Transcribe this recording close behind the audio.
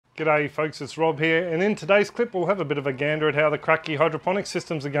G'day folks, it's Rob here, and in today's clip we'll have a bit of a gander at how the Kratky Hydroponics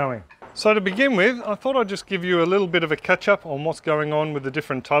systems are going. So to begin with, I thought I'd just give you a little bit of a catch up on what's going on with the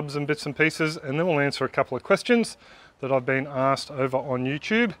different tubs and bits and pieces, and then we'll answer a couple of questions that I've been asked over on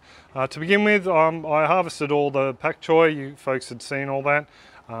YouTube. To begin with, I harvested all the pak choi. You folks had seen all that.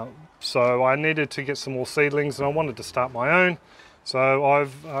 So I needed to get some more seedlings and I wanted to start my own. So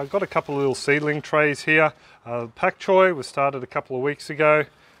I've got a couple of little seedling trays here. Pak choi was started a couple of weeks ago,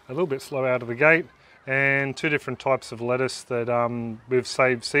 a little bit slow out of the gate, and two different types of lettuce that we've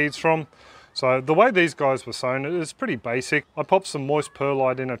saved seeds from. So the way these guys were sown is pretty basic. I popped some moist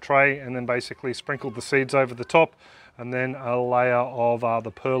perlite in a tray and then basically sprinkled the seeds over the top, and then a layer of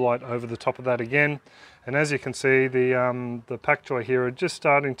the perlite over the top of that again. And as you can see, the pak choi here are just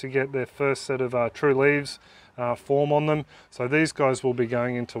starting to get their first set of true leaves form on them. So these guys will be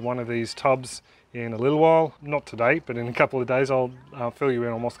going into one of these tubs in a little while, not today, but in a couple of days. I'll fill you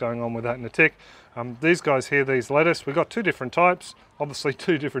in on what's going on with that in a tick. These guys here, these lettuce, we've got two different types, obviously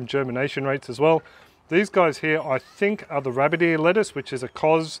two different germination rates as well. These guys here, I think, are the rabbit ear lettuce, which is a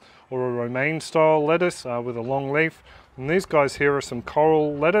cos or a romaine style lettuce with a long leaf. And these guys here are some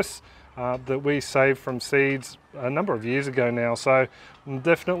coral lettuce that we saved from seeds a number of years ago now. So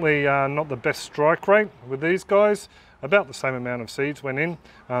definitely not the best strike rate with these guys. About the same amount of seeds went in.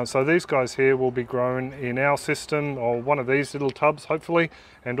 So these guys here will be grown in our system, or one of these little tubs hopefully,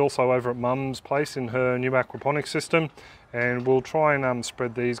 and also over at Mum's place in her new aquaponics system. And we'll try and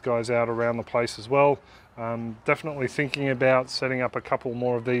spread these guys out around the place as well. Definitely thinking about setting up a couple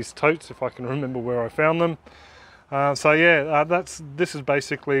more of these totes if I can remember where I found them. So yeah, this is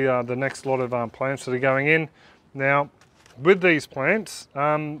basically the next lot of plants that are going in. Now with these plants,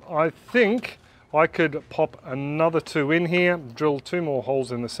 I think I could pop another two in here, drill two more holes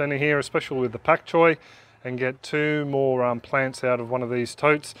in the center here, especially with the pak choi, and get two more plants out of one of these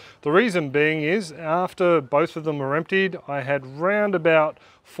totes. The reason being is, after both of them were emptied, I had round about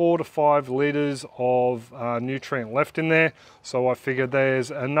 4 to 5 litres of nutrient left in there. So I figured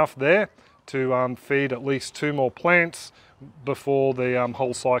there's enough there to feed at least two more plants before the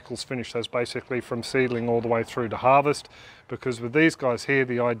whole cycle's finished. That's basically from seedling all the way through to harvest, because with these guys here,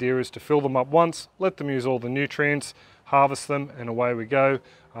 the idea is to fill them up once, let them use all the nutrients, harvest them, and away we go.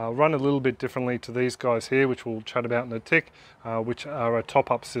 Run a little bit differently to these guys here, which we'll chat about in a tick, which are a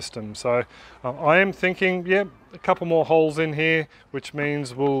top-up system. So I am thinking, yeah, a couple more holes in here, which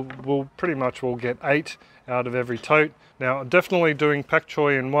means we'll pretty much get 8 out of every tote. Now, definitely doing pak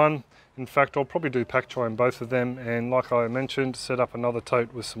choi in one. In fact, I'll probably do pak choi in both of them, and like I mentioned, set up another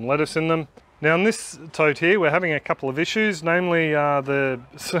tote with some lettuce in them. Now in this tote here, we're having a couple of issues, namely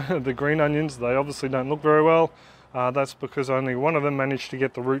the green onions. They obviously don't look very well. That's because only one of them managed to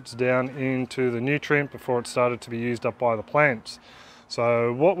get the roots down into the nutrient before it started to be used up by the plants.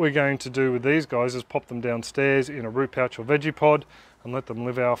 So what we're going to do with these guys is pop them downstairs in a root pouch or veggie pod and let them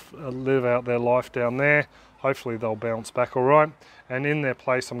live out their life down there. Hopefully they'll bounce back all right. And in their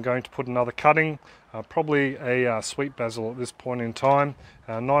place, I'm going to put another cutting, probably a sweet basil at this point in time,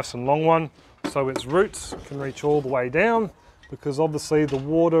 a nice and long one, so its roots can reach all the way down, because obviously the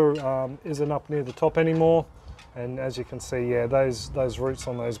water isn't up near the top anymore. And as you can see, yeah, those roots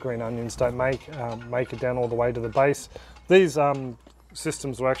on those green onions don't make it down all the way to the base. These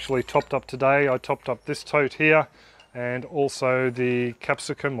systems were actually topped up today. I topped up this tote here, and also the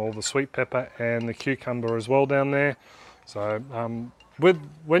capsicum or the sweet pepper and the cucumber as well down there. So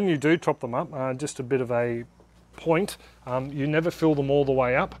when you do top them up, just a bit of a point, you never fill them all the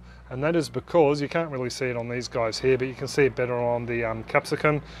way up, and that is because you can't really see it on these guys here, but you can see it better on the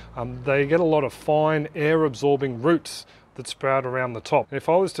capsicum. They get a lot of fine air absorbing roots that sprout around the top. If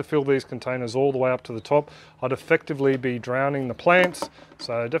I was to fill these containers all the way up to the top, I'd effectively be drowning the plants,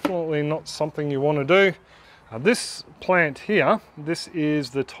 so definitely not something you want to do. This plant here, this is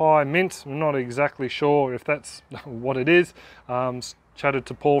the Thai mint. I'm not exactly sure if that's what it is. Chatted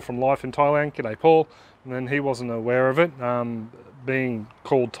to Paul from Life in Thailand. G'day Paul. And then he wasn't aware of it. Being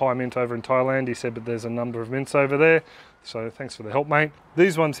called Thai mint over in Thailand, he said, but there's a number of mints over there. So thanks for the help, mate.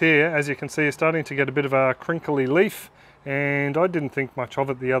 These ones here, as you can see, are starting to get a bit of a crinkly leaf, and I didn't think much of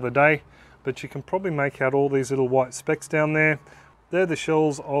it the other day, but you can probably make out all these little white specks down there. They're the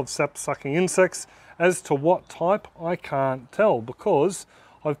shells of sap-sucking insects. As to what type, I can't tell, because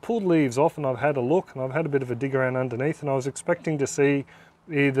I've pulled leaves off and I've had a look and I've had a bit of a dig around underneath, and I was expecting to see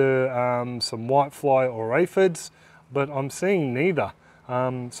either some whitefly or aphids, but I'm seeing neither.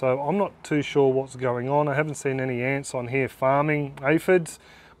 So I'm not too sure what's going on. I haven't seen any ants on here farming aphids,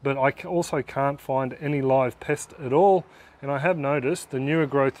 but I also can't find any live pest at all. And I have noticed the newer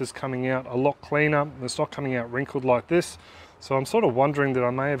growth is coming out a lot cleaner. It's not coming out wrinkled like this. So I'm sort of wondering that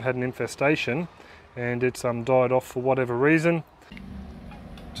I may have had an infestation and it's died off for whatever reason.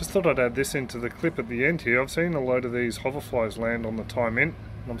 Just thought I'd add this into the clip at the end here. I've seen a load of these hoverflies land on the Thai mint,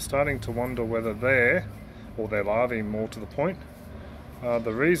 and I'm starting to wonder whether they're, or their larvae more to the point,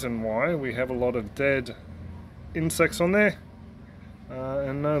 the reason why we have a lot of dead insects on there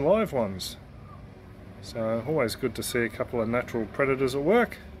and no live ones. So always good to see a couple of natural predators at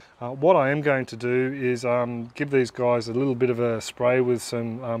work. What I am going to do is give these guys a little bit of a spray with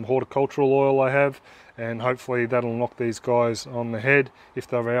some horticultural oil I have, and hopefully that'll knock these guys on the head if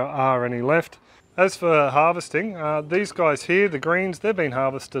there are any left. As for harvesting, these guys here, the greens, they've been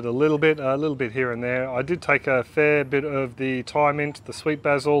harvested a little bit here and there. I did take a fair bit of the Thai mint, the sweet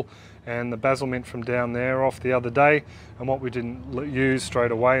basil, and the basil mint from down there off the other day, and what we didn't use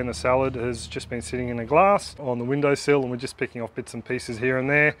straight away in the salad has just been sitting in a glass on the windowsill, and we're just picking off bits and pieces here and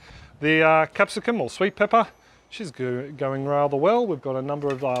there. The capsicum or sweet pepper, she's going rather well. We've got a number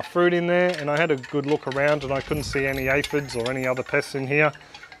of fruit in there, and I had a good look around and I couldn't see any aphids or any other pests in here.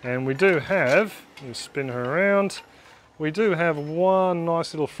 And we do have, we'll spin her around, we do have one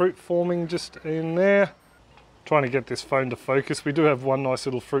nice little fruit forming just in there. Trying to get this phone to focus. We do have one nice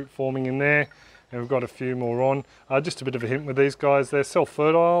little fruit forming in there, and we've got a few more on. Just a bit of a hint with these guys, they're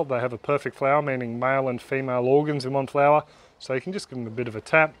self-fertile. They have a perfect flower, meaning male and female organs in one flower. So you can just give them a bit of a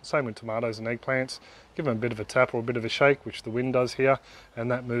tap. Same with tomatoes and eggplants. Give them a bit of a tap or a bit of a shake, which the wind does here, and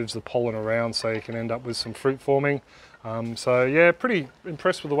that moves the pollen around so you can end up with some fruit forming. So yeah, pretty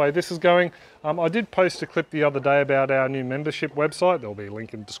impressed with the way this is going. I did post a clip the other day about our new membership website. There'll be a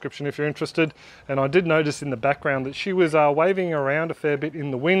link in the description if you're interested. And I did notice in the background that she was waving around a fair bit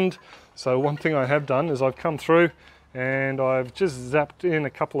in the wind. So one thing I have done is I've come through and I've just zapped in a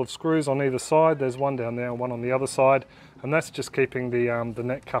couple of screws on either side. There's one down there and one on the other side, and that's just keeping the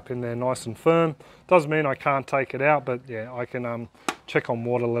net cup in there nice and firm. Doesn't mean I can't take it out, but yeah, I can check on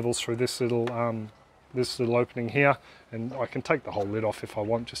water levels through this little opening here, and I can take the whole lid off if I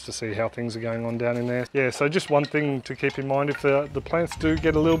want, just to see how things are going on down in there. Yeah, so just one thing to keep in mind, if the plants do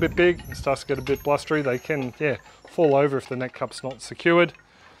get a little bit big and starts to get a bit blustery, they can fall over if the net cup's not secured.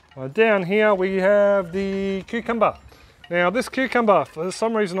 Down here we have the cucumber. Now this cucumber, for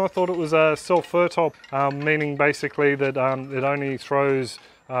some reason I thought it was self-fertile, meaning basically that it only throws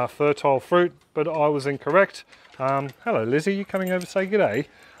fertile fruit, but I was incorrect. Hello Lizzie, you coming over to say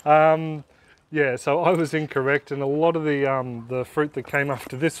g'day? Yeah, so I was incorrect, and a lot of the fruit that came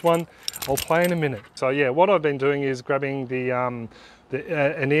after this one, I'll play in a minute. So yeah, what I've been doing is grabbing an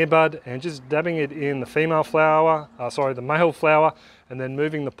earbud and just dabbing it in the female flower, the male flower, and then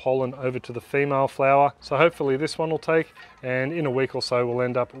moving the pollen over to the female flower. So hopefully this one will take, and in a week or so we'll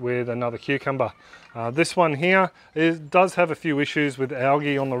end up with another cucumber. This one here does have a few issues with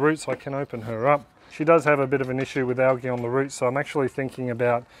algae on the roots, so I can open her up. She does have a bit of an issue with algae on the roots, so I'm actually thinking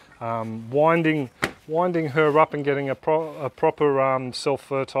about winding her up and getting a proper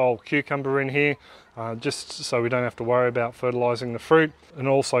self-fertile cucumber in here, just so we don't have to worry about fertilizing the fruit. And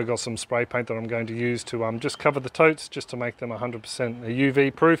also got some spray paint that I'm going to use to just cover the totes, just to make them 100%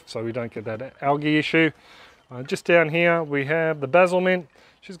 UV proof, so we don't get that algae issue. Just down here we have the basil mint.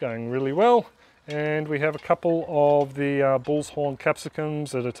 She's going really well. And we have a couple of the bull's horn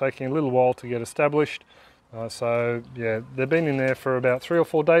capsicums that are taking a little while to get established. So yeah, they've been in there for about 3 or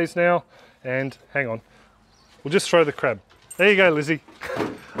 4 days now. And hang on, we'll just throw the crab. There you go, Lizzie.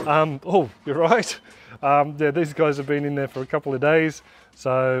 Oh, you're right. Yeah, these guys have been in there for a couple of days.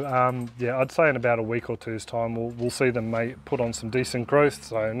 So yeah, I'd say in about a week or two's time, we'll see them put on some decent growth.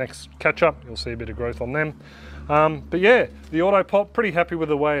 So next catch up, you'll see a bit of growth on them. But yeah, the auto pot, pretty happy with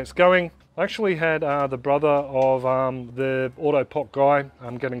the way it's going. I actually had the brother of the auto pot guy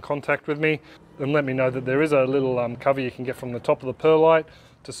get in contact with me and let me know that there is a little cover you can get from the top of the perlite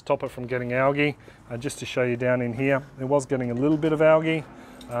to stop it from getting algae. Just to show you down in here, it was getting a little bit of algae.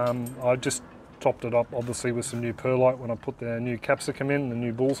 I just topped it up obviously with some new perlite when I put the new capsicum in, the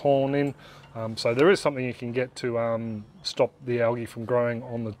new bull's horn in. So there is something you can get to stop the algae from growing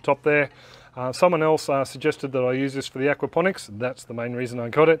on the top there. Someone else suggested that I use this for the aquaponics. That's the main reason I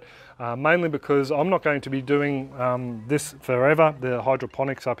got it, mainly because I'm not going to be doing this forever. The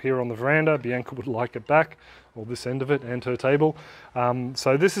hydroponics up here on the veranda, Bianca would like it back, or this end of it, and her table.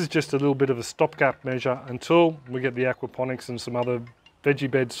 So this is just a little bit of a stopgap measure until we get the aquaponics and some other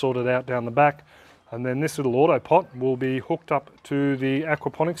veggie beds sorted out down the back. And then this little auto pot will be hooked up to the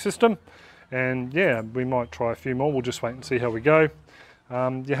aquaponics system. And yeah, we might try a few more. We'll just wait and see how we go.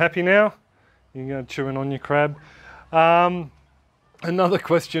 You happy now? You're going to chew in on your crab. Another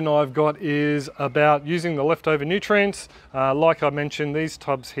question I've got is about using the leftover nutrients. Like I mentioned, these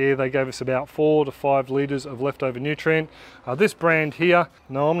tubs here, they gave us about 4 to 5 litres of leftover nutrient. This brand here,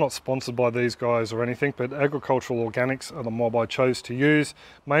 no, I'm not sponsored by these guys or anything, but Agricultural Organics are the mob I chose to use,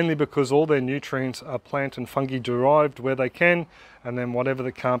 mainly because all their nutrients are plant and fungi derived where they can, and then whatever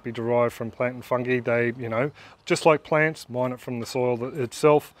that can't be derived from plant and fungi, they, you know, just like plants, mine it from the soil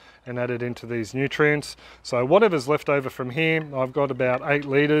itself and add it into these nutrients. So whatever's left over from here, I've got about 8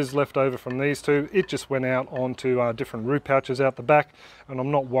 litres left over from these two. It just went out onto different root pouches out the back, and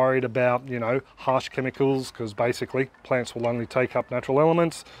I'm not worried about, you know, harsh chemicals, because basically plants will only take up natural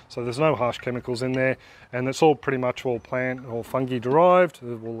elements, so there's no harsh chemicals in there, and it's all pretty much all plant or fungi derived,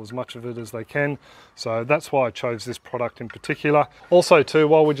 well, as much of it as they can. So that's why I chose this product in particular. Also too,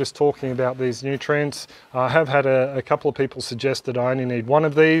 while we're just talking about these nutrients, I have had a couple of people suggest that I only need one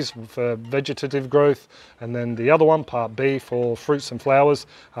of these for vegetative growth, and then the other one, part B, for fruits and flowers.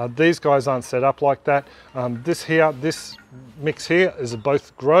 These guys aren't set up like that. This mix here is a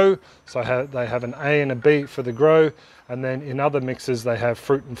both grow, so they have an A and a B for the grow, and then in other mixes they have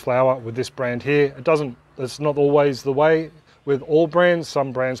fruit and flower with this brand here. It's not always the way with all brands.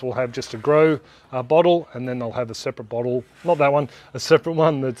 Some brands will have just a grow bottle, and then they'll have a separate bottle, not that one, a separate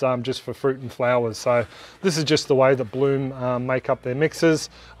one that's just for fruit and flowers. So this is just the way that Bloom make up their mixes.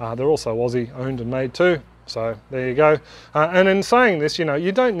 They're also Aussie owned and made too. So there you go. And in saying this, you know,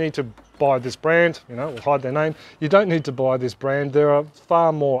 you don't need to buy this brand, you know, we'll hide their name. You don't need to buy this brand. There are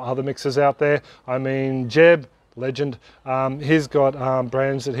far more other mixes out there. I mean, Jeb, legend, he's got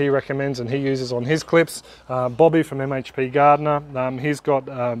brands that he recommends and he uses on his clips. Bobby from MHP Gardener, he's got,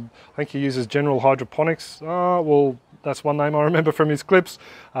 I think he uses General Hydroponics. Well, that's one name I remember from his clips.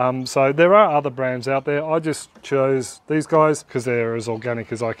 So there are other brands out there. I just chose these guys because they're as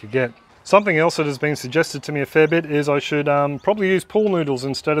organic as I could get. Something else that has been suggested to me a fair bit is I should probably use pool noodles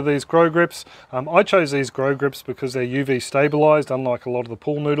instead of these grow grips. I chose these grow grips because they're UV stabilized, unlike a lot of the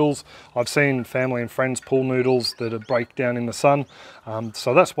pool noodles. I've seen family and friends pool noodles that break down in the sun.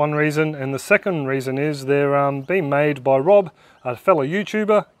 So that's one reason. And the second reason is they're being made by Rob, a fellow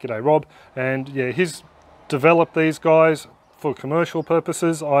YouTuber. G'day Rob. And yeah, he's developed these guys for commercial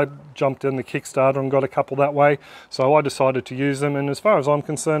purposes. I jumped in the Kickstarter and got a couple that way, so I decided to use them, and as far as I'm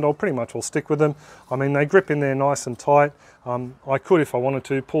concerned, I'll pretty much will stick with them. I mean, they grip in there nice and tight. I could, if I wanted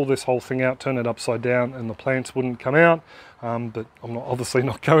to, pull this whole thing out, turn it upside down, and the plants wouldn't come out, but I'm obviously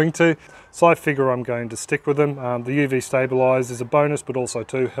not going to. So I figure I'm going to stick with them. The UV stabilized is a bonus, but also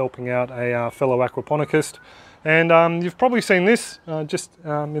too helping out a fellow aquaponicist. And you've probably seen this just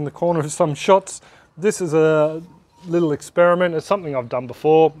in the corner of some shots. This is a little experiment. It's something I've done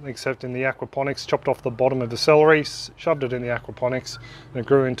before, except in the aquaponics. Chopped off the bottom of the celery, shoved it in the aquaponics, and it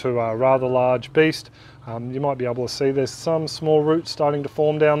grew into a rather large beast. You might be able to see there's some small roots starting to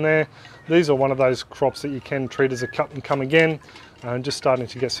form down there. These are one of those crops that you can treat as a cut and come again, and just starting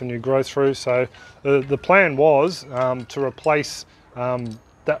to get some new growth through. So the plan was to replace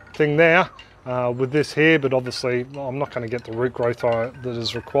that thing there with this here, but obviously I'm not going to get the root growth that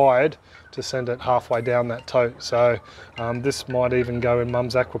is required to send it halfway down that tote. So this might even go in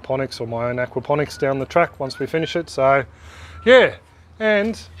Mum's aquaponics or my own aquaponics down the track once we finish it. So yeah,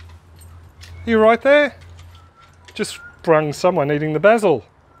 and you right there just sprung someone eating the basil.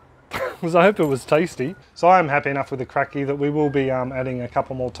 Because I hope it was tasty. So I'm happy enough with the Kratky that we will be adding a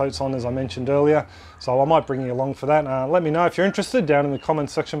couple more totes on, as I mentioned earlier. So I might bring you along for that. Let me know if you're interested down in the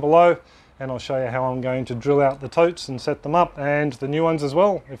comments section below, and I'll show you how I'm going to drill out the totes and set them up, and the new ones as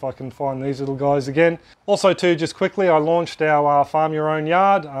well, if I can find these little guys again. Also too, just quickly, I launched our Farm Your Own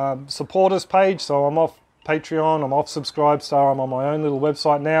Yard supporters page. So I'm off Patreon, I'm off Subscribestar, I'm on my own little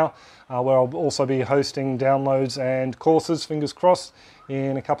website now, where I'll also be hosting downloads and courses, fingers crossed,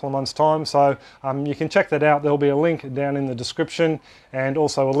 in a couple of months' time. So you can check that out. There'll be a link down in the description, and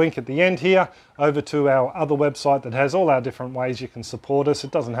also a link at the end here over to our other website that has all our different ways you can support us.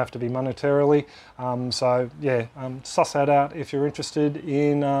 It doesn't have to be monetarily. So yeah, suss that out if you're interested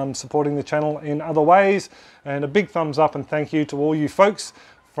in supporting the channel in other ways. And a big thumbs up and thank you to all you folks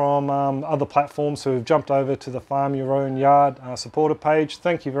from other platforms who have jumped over to the Farm Your Own Yard supporter page.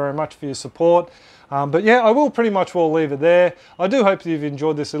 Thank you very much for your support. But yeah, I will pretty much leave it there. I do hope that you've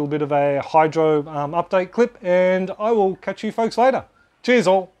enjoyed this little bit of a hydro update clip, and I will catch you folks later. Cheers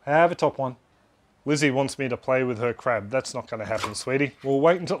all, have a top one. Lizzie wants me to play with her crab. That's not going to happen, sweetie. We'll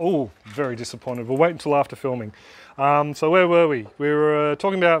wait until, oh, very disappointed. We'll wait until after filming. So where were we? We were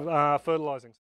talking about fertilizing.